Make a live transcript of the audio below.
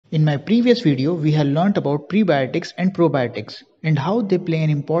In my previous video, we have learnt about prebiotics and probiotics and how they play an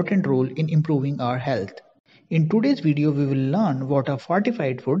important role in improving our health. In today's video, we will learn what are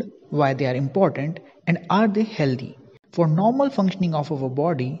fortified food, why they are important, and are they healthy. For normal functioning of our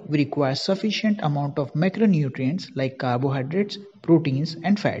body, we require sufficient amount of macronutrients like carbohydrates, proteins,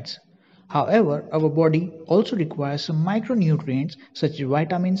 and fats. However, our body also requires some micronutrients such as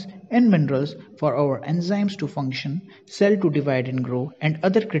vitamins and minerals for our enzymes to function, cell to divide and grow, and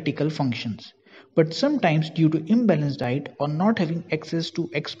other critical functions. But sometimes due to imbalanced diet or not having access to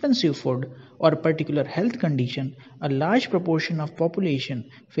expensive food or a particular health condition, a large proportion of population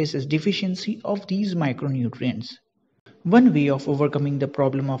faces deficiency of these micronutrients. One way of overcoming the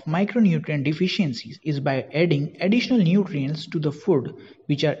problem of micronutrient deficiencies is by adding additional nutrients to the food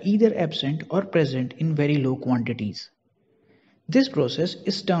which are either absent or present in very low quantities. This process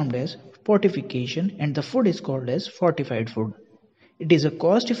is termed as fortification and the food is called as fortified food. It is a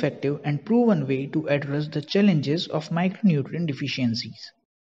cost-effective and proven way to address the challenges of micronutrient deficiencies.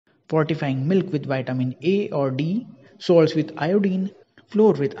 Fortifying milk with vitamin A or D, salts with iodine,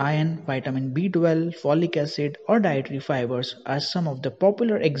 flour with iron, vitamin B12, folic acid, or dietary fibers are some of the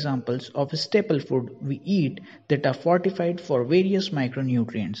popular examples of staple food we eat that are fortified for various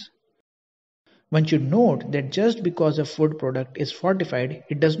micronutrients. One should note that just because a food product is fortified,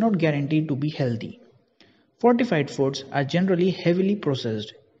 it does not guarantee to be healthy. Fortified foods are generally heavily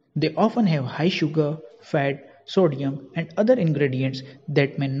processed. They often have high sugar, fat, sodium, and other ingredients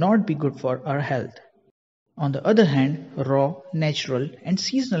that may not be good for our health. On the other hand, raw, natural, and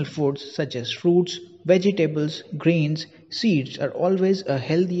seasonal foods such as fruits, vegetables, grains, seeds are always a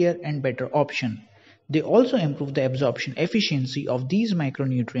healthier and better option. They also improve the absorption efficiency of these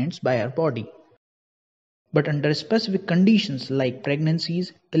micronutrients by our body. But under specific conditions like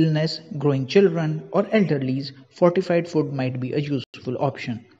pregnancies, illness, growing children, or elderlies, fortified food might be a useful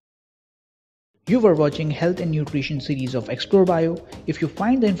option. You were watching Health and Nutrition series of XploreBio. If you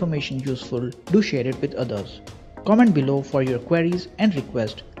find the information useful, do share it with others. Comment below for your queries and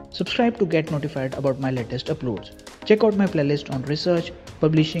requests. Subscribe to get notified about my latest uploads. Check out my playlist on research,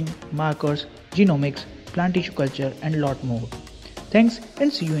 publishing, markers, genomics, plant tissue culture, and lot more. Thanks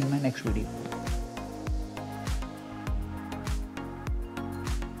and see you in my next video.